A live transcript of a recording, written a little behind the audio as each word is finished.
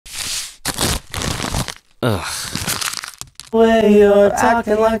Way you're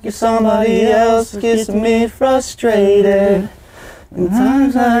talking like you're somebody else gets me frustrated. In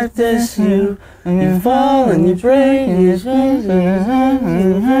times like this, you fall and you break and you turn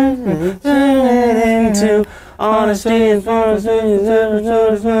it into honesty and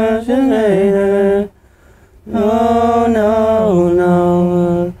no, no,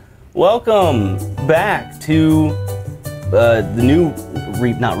 no. Welcome back to the new,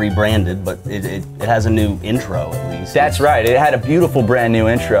 not rebranded, but it has a new intro at least. That's right, it had a beautiful brand new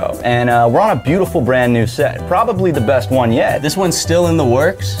intro. And we're on a beautiful brand new set. Probably the best one yet. This one's still in the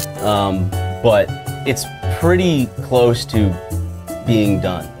works, but it's pretty close to being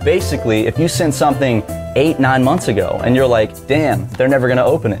done. Basically, if you sent something 8-9 months ago and you're like, damn, they're never gonna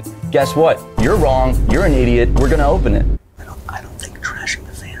open it. Guess what? You're wrong, you're an idiot, we're gonna open it. I don't think trashing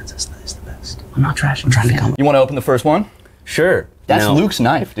the fans is the best. I'm not trashing. I'm trying to come. You wanna open the first one? Sure. That's now, Luke's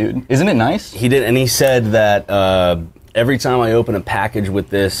knife, dude. Isn't it nice? He did, and he said that every time I open a package with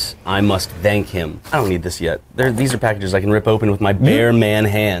this, I must thank him. I don't need this yet. These are packages I can rip open with my bare man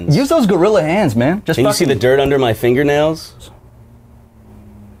hands. Use those gorilla hands, man. Just Can you see the dirt under my fingernails?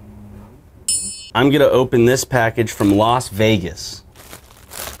 I'm gonna open this package from Las Vegas.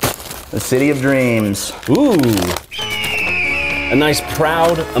 The city of dreams. Ooh. A nice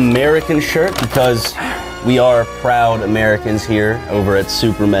proud American shirt, because we are proud Americans here over at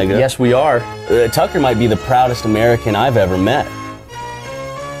SuperMega. Yes, we are. Tucker might be the proudest American I've ever met.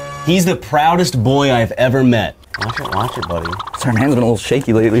 He's the proudest boy I've ever met. Watch it, buddy. Sorry, my hand's been a little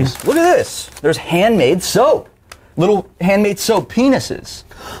shaky lately. Look at this. There's handmade soap. Little handmade soap penises.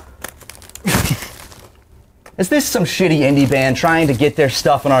 Is this some shitty indie band trying to get their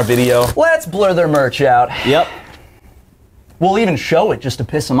stuff in our video? Let's blur their merch out. Yep. We'll even show it just to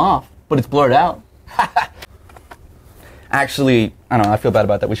piss them off, but it's blurred out. Actually, I don't know, I feel bad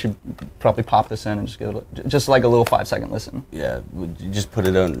about that. We should probably pop this in and just get just like a little 5-second listen. Yeah, would you just put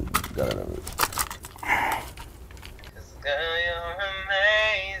it on? Got it on.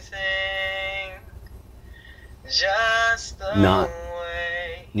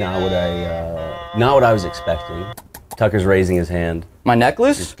 Not what I was expecting. Tucker's raising his hand. My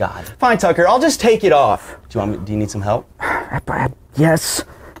necklace? God. Fine, Tucker, I'll just take it off. Do you need some help? Yes.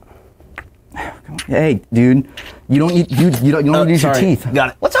 Hey, dude, you don't need to use your teeth.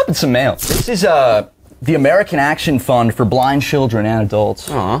 Got it. Let's open some mail. This is the American Action Fund for Blind Children and Adults.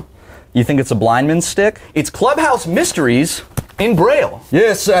 You think it's a blind man's stick? It's Clubhouse Mysteries in Braille.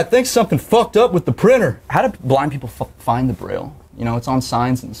 Yes, I think something fucked up with the printer. How do blind people find the Braille? You know, it's on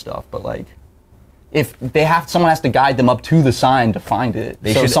signs and stuff, but like, if they someone has to guide them up to the sign to find it.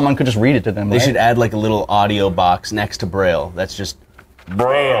 Someone could just read it to them. They should add like a little audio box next to Braille. That's just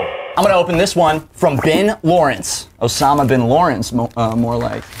Braille. I'm gonna open this one from Ben Lawrence. Osama bin Lawrence, more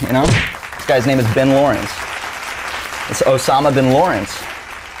like, you know? This guy's name is Ben Lawrence. It's Osama bin Lawrence.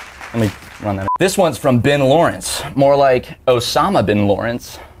 Let me run that. This one's from Ben Lawrence. More like Osama bin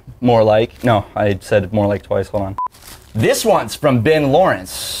Lawrence. More like, no, I said more like twice, hold on. This one's from Ben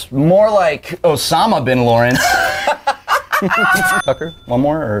Lawrence. More like Osama bin Lawrence. Tucker, one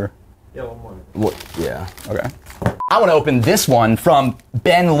more or? Yeah, one more. What? Yeah. Okay. I want to open this one from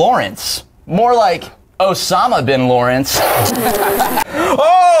Ben Lawrence. More like Osama bin Lawrence.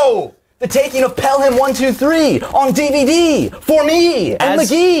 Oh! The Taking of Pelham 1, 2, 3 on DVD for me and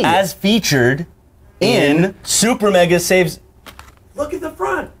Magee. As featured in SuperMega Saves. Look at the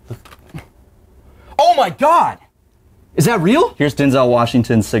front. Oh my God! Is that real? Here's Denzel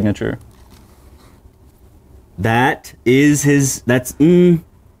Washington's signature. That is his. That's.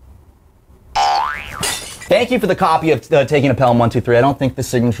 Thank you for the copy of Taking a Pelham 1, 2, 3. I don't think the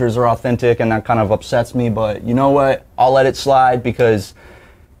signatures are authentic, and that kind of upsets me, but you know what? I'll let it slide because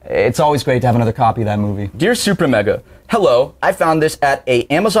it's always great to have another copy of that movie. Dear SuperMega, hello, I found this at a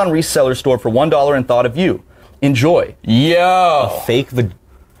Amazon reseller store for $1 and thought of you. Enjoy. Yo!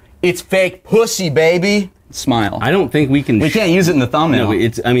 It's fake pussy, baby. Smile. I don't think we can. We can't use it in the thumbnail. No,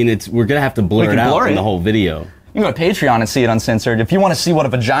 we're gonna have to blur it out in the whole video. You can go to Patreon and see it uncensored if you want to see what a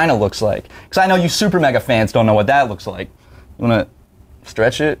vagina looks like. Because I know you SuperMega fans don't know what that looks like. You want to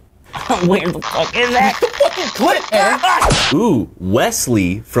stretch it? Where the fuck is that? The fucking clip, man! Ooh,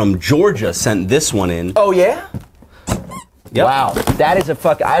 Wesley from Georgia sent this one in. Oh, yeah? Yep. Wow, that is a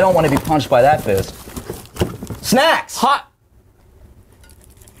fuck. I don't want to be punched by that fist. Snacks! Hot!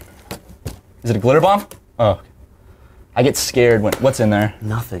 Is it a glitter bomb? Oh. I get scared when. What's in there?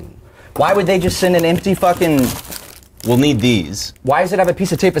 Nothing. Why would they just send an empty fucking... We'll need these. Why does it have a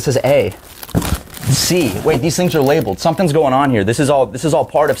piece of tape that says A? C. Wait, these things are labeled. Something's going on here. This is all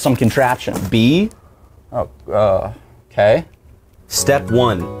part of some contraption. B. Oh, okay. Step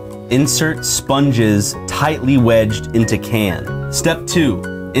 1. insert sponges tightly wedged into can. Step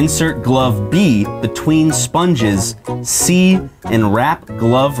 2, insert glove B between sponges C and wrap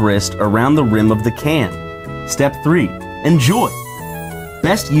glove wrist around the rim of the can. Step 3, enjoy.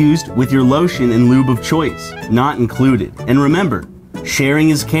 Best used with your lotion and lube of choice, not included. And remember, sharing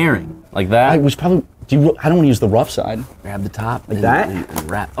is caring. Like that. I was probably, I don't want to use the rough side. Grab the top like that and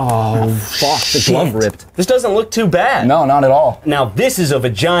wrap. Oh, fuck, the glove ripped. This doesn't look too bad. No, not at all. Now this is a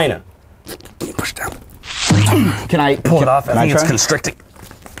vagina. Push down. Can I pull it off? I think it's constricting.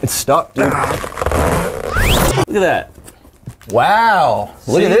 It's stuck, dude. Look at that. Wow,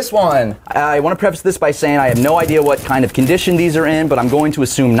 look at this one. I want to preface this by saying I have no idea what kind of condition these are in, but I'm going to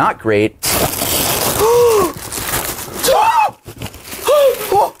assume not great.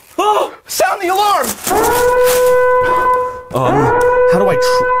 Sound the alarm! How do I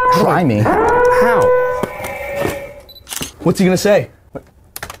try me? How? What's he gonna say?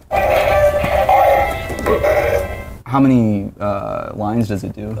 How many lines does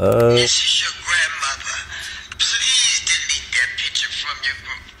it do? This is your grandmother. Please delete that picture from your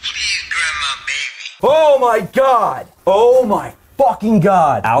group. Please, grandma, baby. Oh my god! Oh my fucking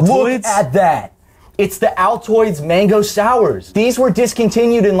god! Altoids? Look at that! It's the Altoids Mango Sours. These were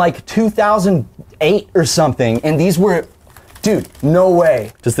discontinued in like 2008 or something, and these were, dude, no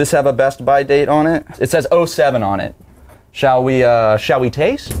way. Does this have a best by date on it? It says 07 on it. Shall we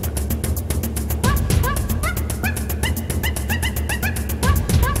taste?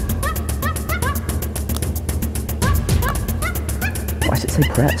 Why does it say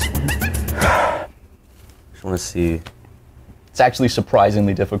press? Just want to see. It's actually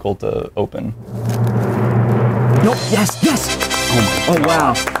surprisingly difficult to open. Nope, yes, yes! Oh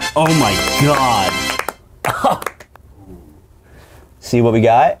wow. Oh my god. See what we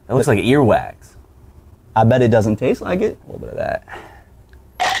got? That looks like earwax. I bet it doesn't taste like it. A little bit of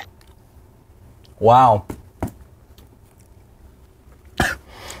that. Wow.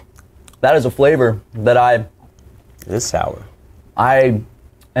 That is a flavor that It is sour. I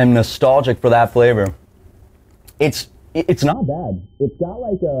am nostalgic for that flavor. It's not bad. It's got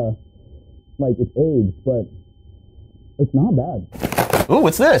like it's aged, but it's not bad. Ooh,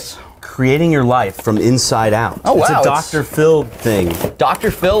 what's this? Creating your life from inside out. Oh, wow, It's a Dr. Phil thing.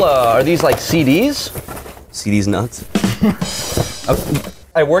 Dr. Phil, are these like CDs? CD's nuts.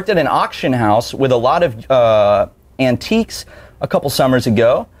 I worked at an auction house with a lot of antiques a couple summers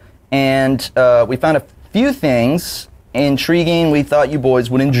ago, and we found a few things intriguing we thought you boys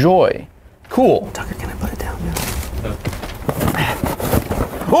would enjoy. Cool. Tucker, can I put it down?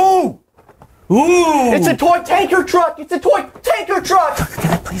 Ooh! Ooh! It's a toy tanker truck! It's a toy tanker truck! Tucker,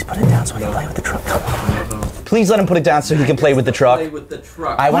 can I please put it down so I can play with the truck? Come on. Please let him put it down so he can play with the truck. Play with the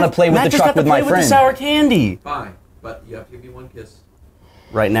truck. I want to play with the truck with my With friend. the sour candy. Fine, but you have to give me one kiss.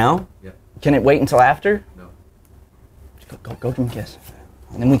 Right now? Yep. Can it wait until after? No. Go give him a kiss.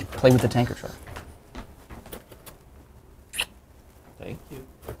 And then we can play with the tanker truck. Thank you.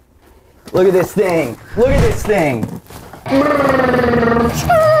 Look at this thing. Look at this thing.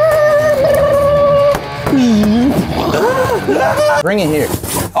 Bring it here.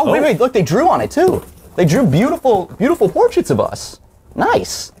 Oh, wait, look, they drew on it too. They drew beautiful, beautiful portraits of us.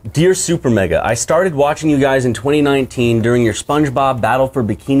 Nice. Dear SuperMega, I started watching you guys in 2019 during your SpongeBob Battle for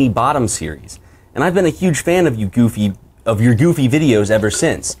Bikini Bottom series, and I've been a huge fan of your goofy videos ever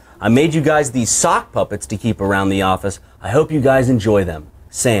since. I made you guys these sock puppets to keep around the office. I hope you guys enjoy them.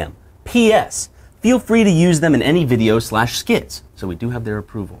 Sam. P.S. Feel free to use them in any video/skits. So we do have their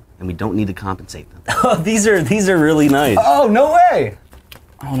approval, and we don't need to compensate them. Oh, these are really nice. Oh, no way.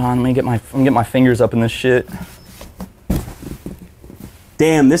 Hold on, let me get my fingers up in this shit.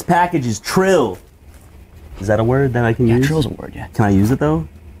 Damn, this package is trill. Is that a word that I can use? Yeah, trill's a word, yeah. Can I use it though?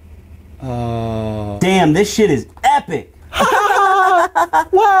 Damn, this shit is epic. Wow!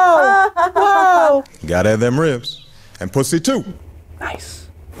 Wow! Gotta have them ribs. And pussy too. Nice.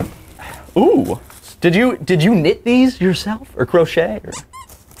 Ooh. Did you knit these yourself or crochet? Or?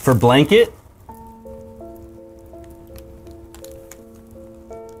 For blanket?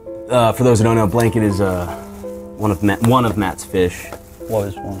 For those who don't know, blanket is one of Matt's fish.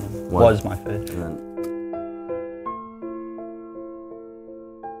 Was one. Was my fish. And then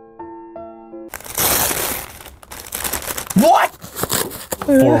what?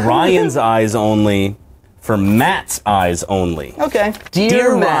 for Ryan's eyes only, for Matt's eyes only. Okay.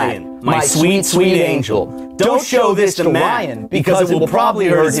 Dear Ryan, my sweet, sweet angel, don't show this to Matt because it will probably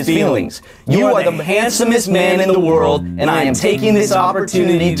hurt his feelings. You are the handsomest man in the world, and I am taking this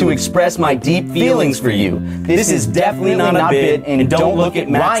opportunity to express my deep feelings for you. This is definitely not a bit, and don't look at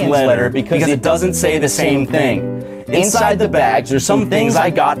Matt's letter because it doesn't say the same thing. Inside the bags are some things I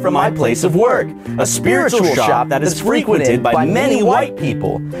got from my place of work, a spiritual shop that is frequented by many white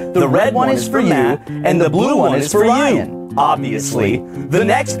people. The red one is for you, and the blue one is for Ryan. Obviously, the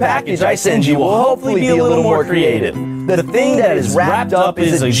next package I send you will hopefully be a little more creative. The thing that is wrapped up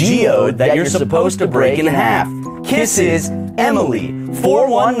is a geode that you're supposed to break in half. Kisses, Emily,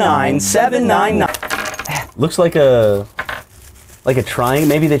 419799. Looks like a triangle.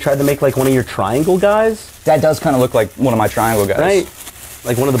 Maybe they tried to make like one of your triangle guys. That does kind of look like one of my triangle guys. Right?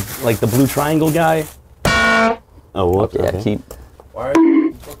 Like one of the, like the blue triangle guy. Oh, whoops. Yeah, Okay. keep. Why?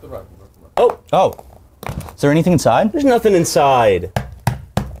 Broke the rug. Oh, Oh. Is there anything inside? there's nothing inside.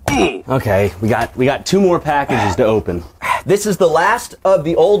 Okay, we got 2 more packages to open. This is the last of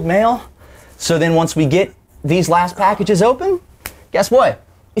the old mail. So then once we get these last packages open, guess what?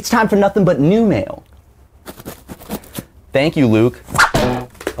 It's time for nothing but new mail. Thank you, Luke.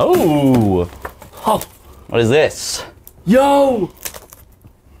 Oh. Oh. What is this? Yo.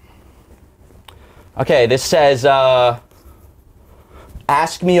 Okay, this says,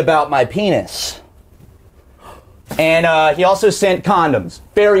 ask me about my penis. And he also sent condoms.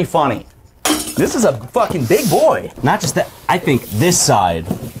 Very funny. This is a fucking big boy. Not just that. I think this side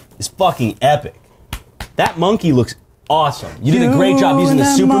is fucking epic. That monkey looks awesome. You did a great job using the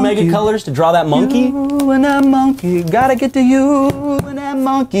SuperMega colors to draw that monkey. You and that monkey, gotta get to you and that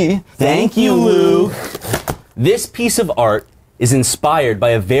monkey. Thank you, Luke. This piece of art is inspired by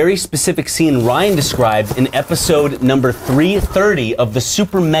a very specific scene Ryan described in episode number 330 of the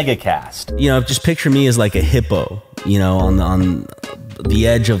SuperMega cast. You know, just picture me as like a hippo, you know, on the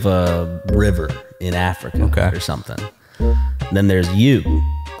edge of a river in Africa or something. Then there's you.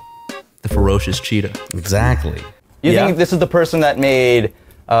 The ferocious cheetah. Exactly. You think this is the person that made...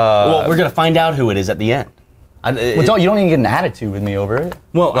 well, we're gonna find out who it is at the end. Well, you don't even get an attitude with me over it.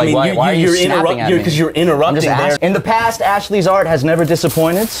 Well, I mean, why are you snapping at me? because you're interrupting there. In the past, Ashley's art has never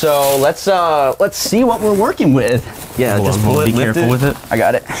disappointed, so let's see what we're working with. Yeah, just pull it, Be careful with it. I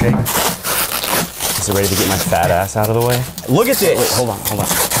got it. Is it ready to get my fat ass out of the way? Look at this. Wait, hold on. I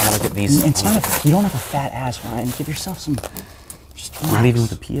want to get these. It's not you don't have a fat ass, Ryan. Give yourself some. Just relax. Not even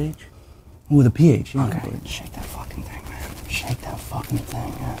with a pH? With a pH. Yeah. Okay. Shake that fucking thing, man. Shake that fucking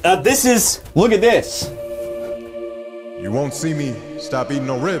thing. Man. This is. Look at this. You won't see me stop eating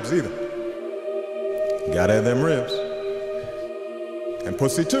no ribs either. Gotta have them ribs. And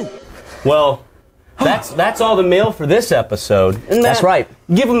pussy too. Well, that's all the mail for this episode. And That's right.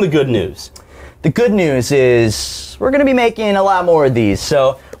 Give them the good news. The good news is we're going to be making a lot more of these.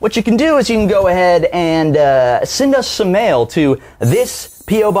 So what you can do is you can go ahead and send us some mail to this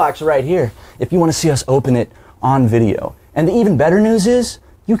P.O. box right here if you want to see us open it on video. And the even better news is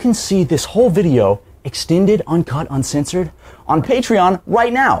you can see this whole video extended, uncut, uncensored on Patreon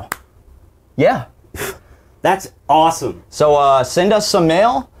right now. Yeah. That's awesome. So send us some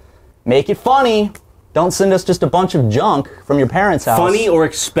mail. Make it funny. Don't send us just a bunch of junk from your parents' house. Funny or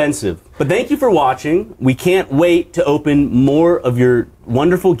expensive. But thank you for watching. We can't wait to open more of your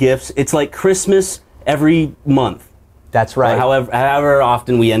wonderful gifts. It's like Christmas every month. That's right. However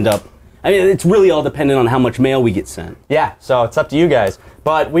often we end up. I mean, it's really all dependent on how much mail we get sent. Yeah, so it's up to you guys.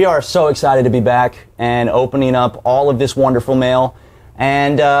 But we are so excited to be back and opening up all of this wonderful mail.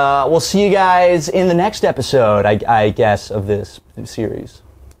 And we'll see you guys in the next episode, I guess, of this series.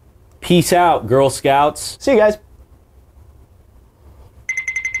 Peace out, Girl Scouts. See you guys.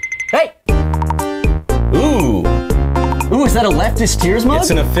 Hey! Ooh. Ooh, is that a leftist tears mug? It's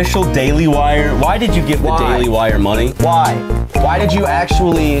an official Daily Wire. Why did you give the Why? Daily Wire money? Why? Why did you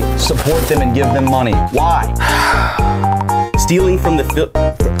actually support them and give them money? Why? Stealing from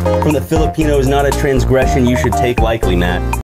the Filipino is not a transgression you should take lightly, Matt.